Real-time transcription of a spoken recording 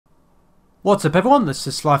What's up everyone, this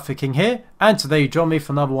is SliferKing here, and today you join me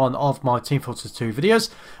for another one of my Team Fortress 2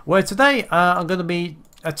 videos, where today I'm going to be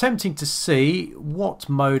attempting to see what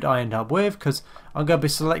mode I end up with, because I'm going to be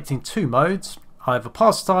selecting two modes, either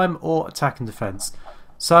pastime or attack and defense.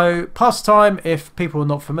 So pastime, if people are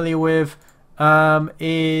not familiar with,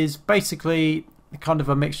 is basically kind of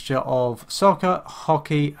a mixture of soccer,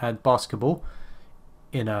 hockey and basketball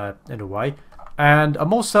in a way. And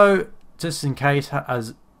I'm also, just in case,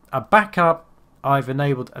 as a backup, I've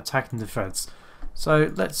enabled attack and defense.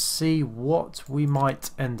 So let's see what we might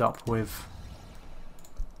end up with.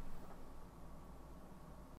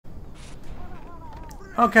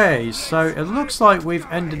 Okay, so it looks like we've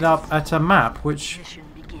ended up at a map which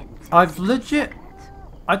I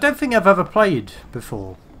don't think I've ever played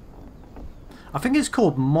before. I think it's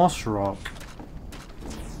called Mossrock.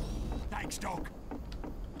 Thanks, Doc.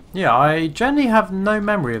 Yeah, I generally have no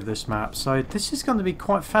memory of this map, so this is going to be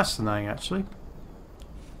quite fascinating actually.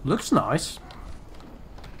 Looks nice.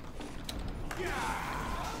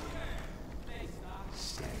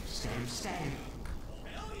 Stay.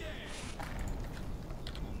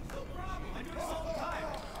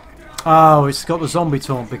 Oh, it's got the zombie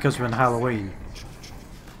taunt because we're in Halloween.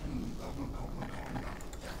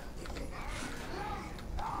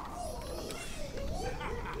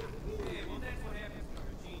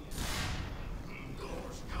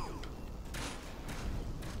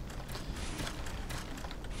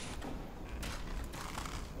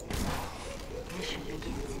 Mission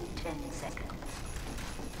begins in 10 seconds.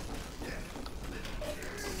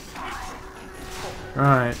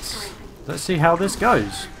 Right, let's see how this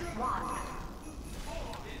goes.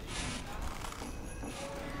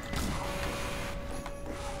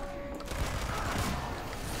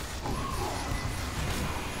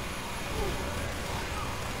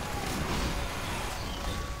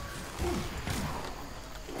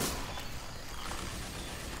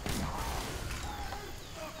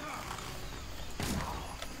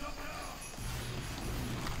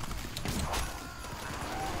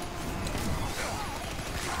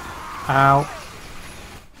 Ow.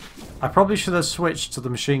 I probably should have switched to the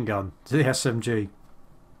machine gun, to the SMG.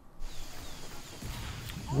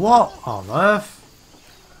 What on earth?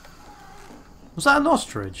 Was that an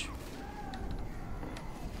ostrich?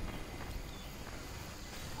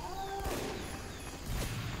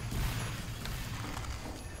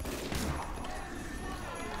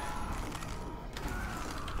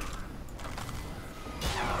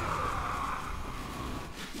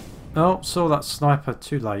 Oh, saw that sniper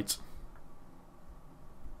too late.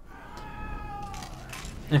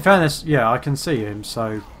 In fairness, yeah, I can see him,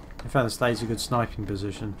 so in fairness, that is a good sniping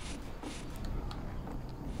position.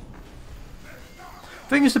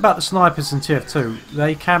 Thing is about the snipers in TF2,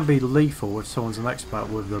 they can be lethal if someone's an expert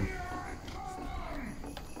with them.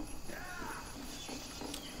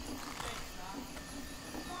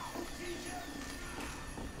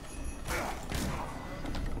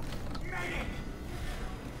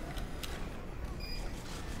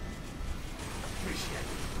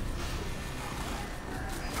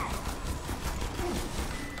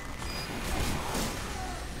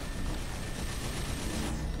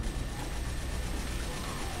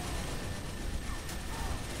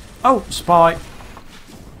 Oh, spy!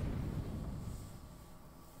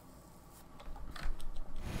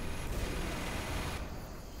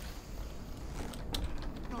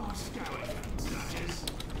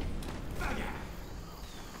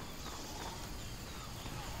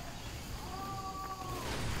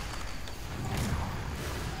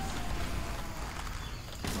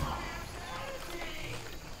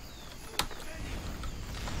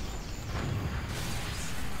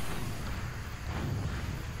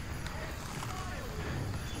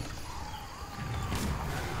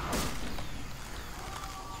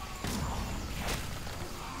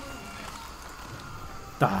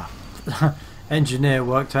 Ah, engineer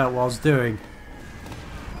worked out what I was doing.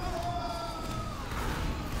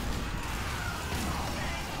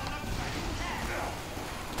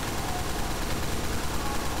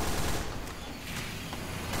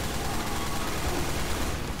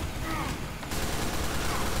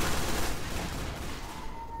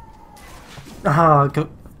 Ah,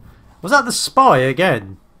 was that the spy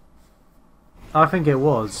again? I think it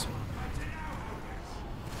was.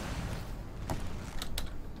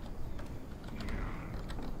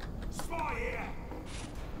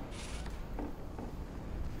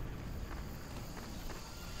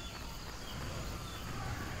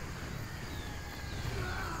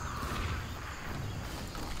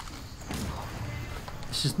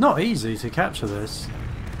 It's just not easy to capture this.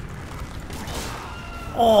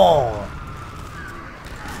 Oh!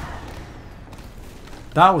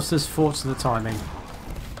 That was just fortunate timing.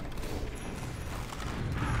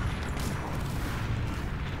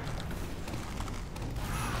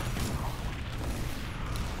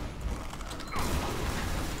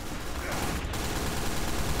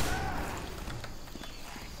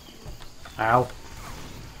 Ow.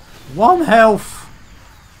 1 health!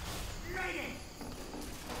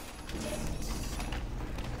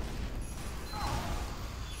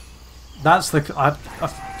 That's the...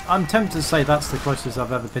 I'm tempted to say that's the closest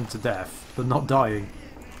I've ever been to death, but not dying.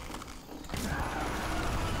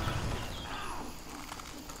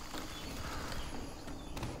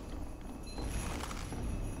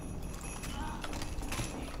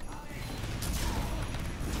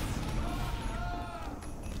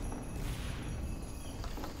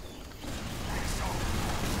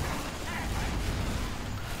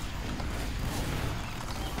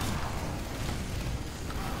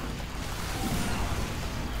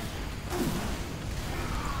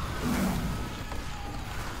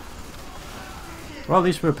 Well, at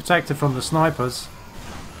least we're protected from the snipers.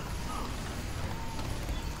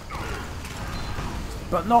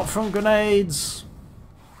 But not from grenades!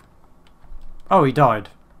 Oh, he died.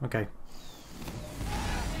 Okay.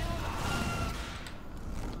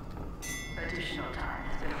 Additional time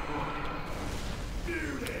has been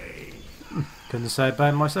awarded. Couldn't say it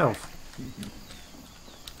better myself.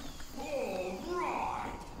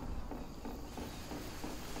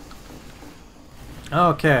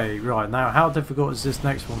 Okay, right, now how difficult is this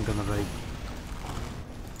next one going to be?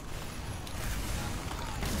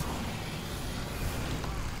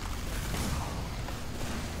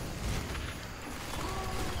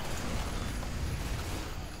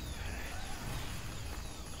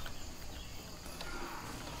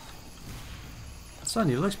 It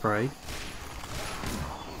certainly looks pretty.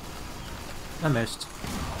 I missed.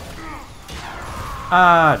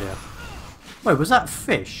 Ah dear. Wait, was that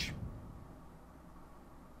fish?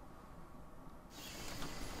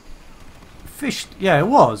 Fish? Yeah, it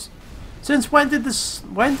was. Since when did the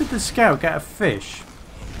scout get a fish?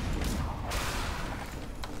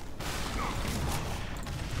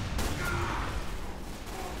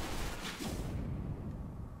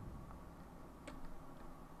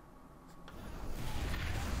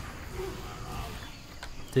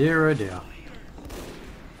 Dear oh dear.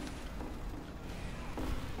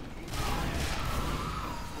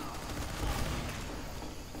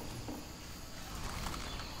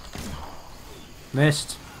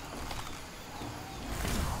 Missed.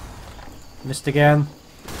 Missed again.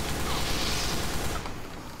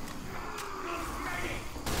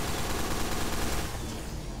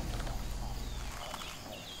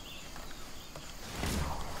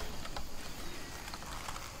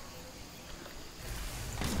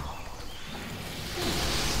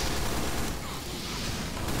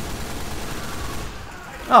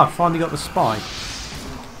 Oh, finally got the spy.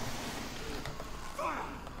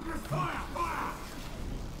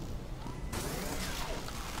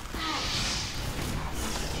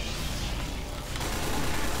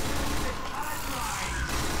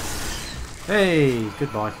 Hey,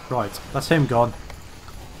 goodbye. Right, that's him gone.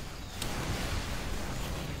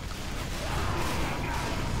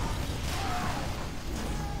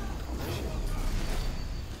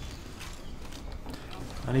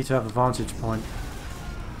 I need to have a vantage point.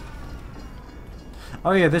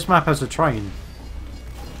 Oh yeah, this map has a train.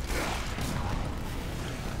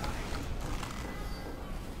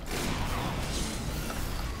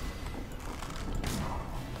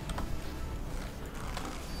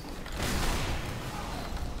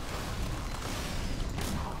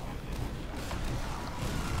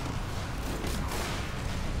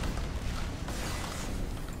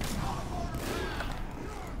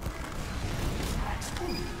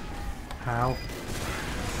 How?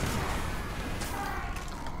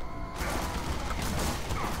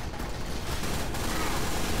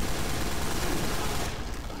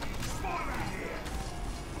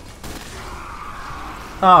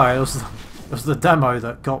 Oh, it was the demo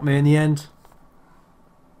that got me in the end.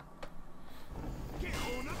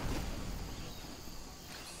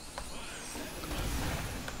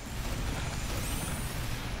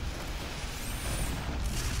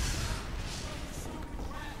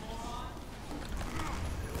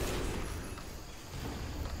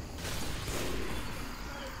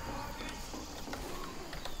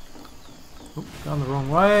 Oop, gone the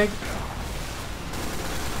wrong way.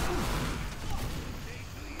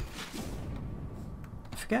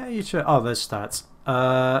 Forget each. Oh, there's stats.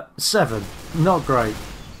 7. Not great.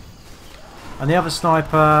 And the other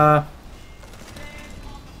sniper.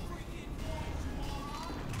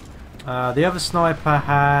 The other sniper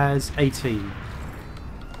has 18.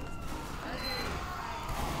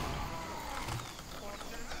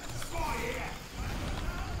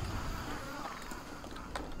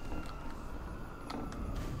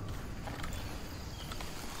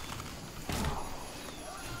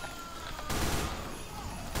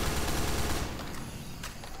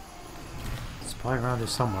 Spy around here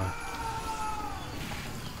somewhere.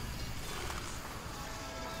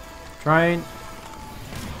 Train.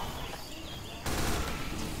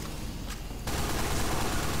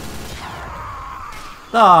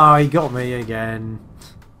 Ah, he got me again.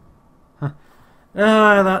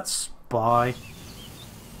 That spy.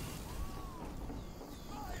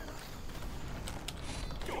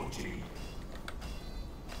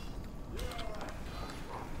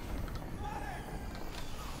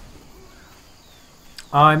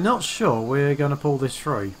 I'm not sure we're going to pull this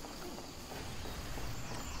through.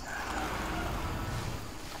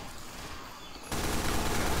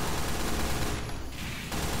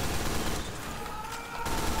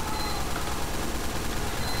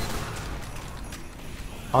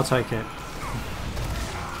 I'll take it.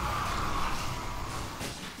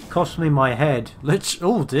 Cost me my head.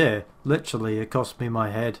 Oh dear. Literally, it cost me my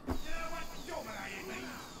head.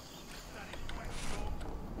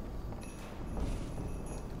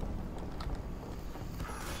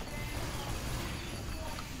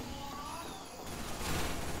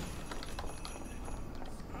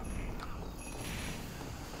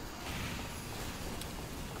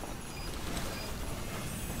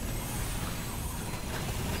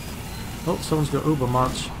 Oh, someone's got uber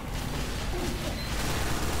much.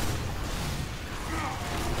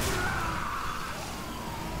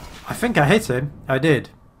 I think I hit him. I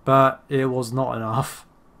did, but it was not enough.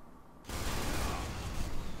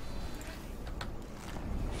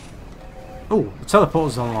 Oh, the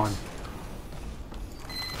teleporter's online.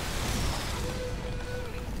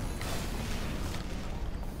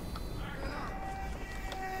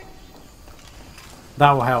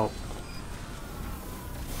 That will help.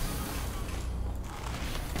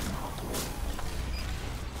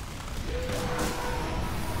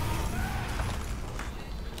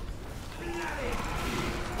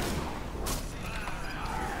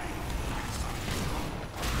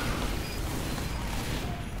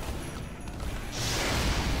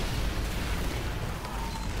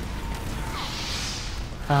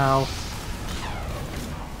 Ow.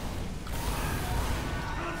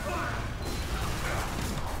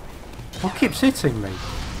 What keeps hitting me?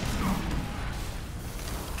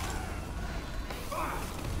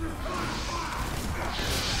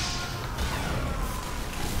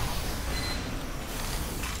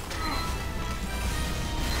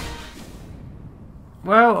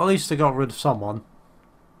 Well, at least I got rid of someone.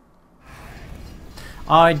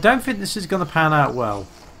 I don't think this is going to pan out well.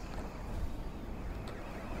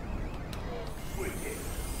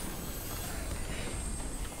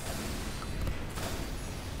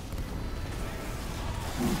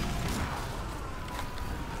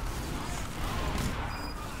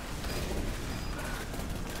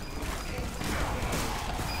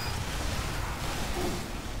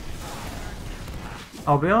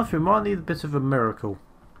 I'll be honest, we might need a bit of a miracle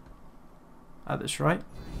at this rate.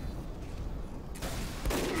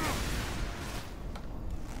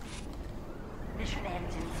 Mission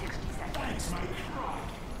ends in 60 seconds.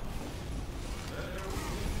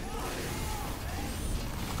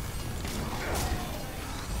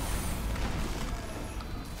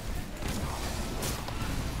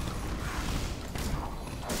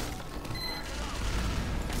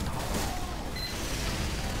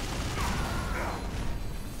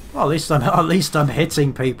 Well, at least I'm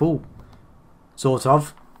hitting people, sort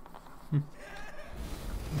of.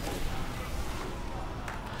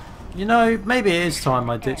 You know, maybe it is time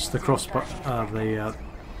I ditch the crossbow.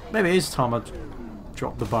 Maybe it is time I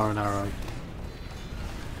drop the bow and arrow.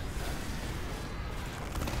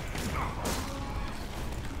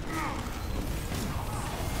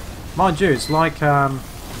 Mind you, it's like Hanzo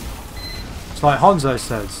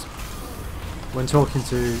says when talking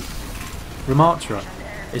to Ramatra.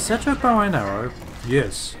 Is that a bow and arrow?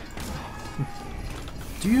 Yes.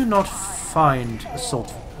 Do you not find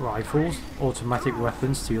assault rifles, automatic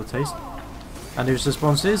weapons to your taste? And his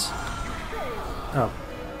response is... Oh.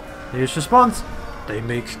 His response? They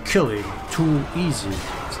make killing too easy.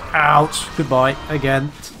 Ouch. Goodbye.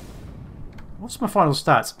 Again. What's my final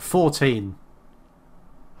stats? 14.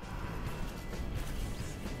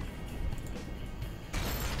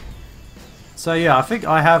 So yeah, I think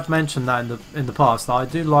I have mentioned that in the past that I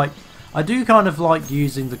do kind of like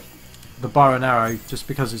using the bow and arrow just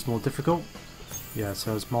because it's more difficult. Yeah,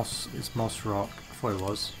 so it's Mossrock. I thought it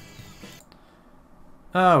was.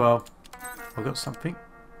 Oh well, I got something.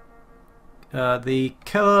 The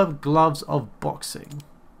Killer Gloves of Boxing.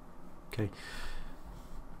 Okay.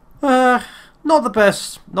 Not the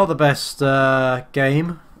best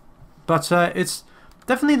game, but it's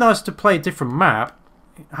definitely nice to play a different map.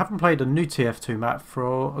 I haven't played a new TF2 map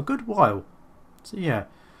for a good while. So yeah.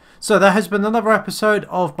 So that has been another episode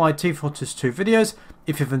of my Team Fortress 2 videos.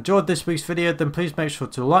 If you've enjoyed this week's video, then please make sure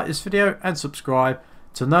to like this video and subscribe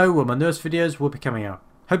to know when my newest videos will be coming out.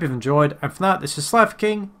 Hope you've enjoyed, and for now, this is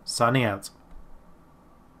SliferKing signing out.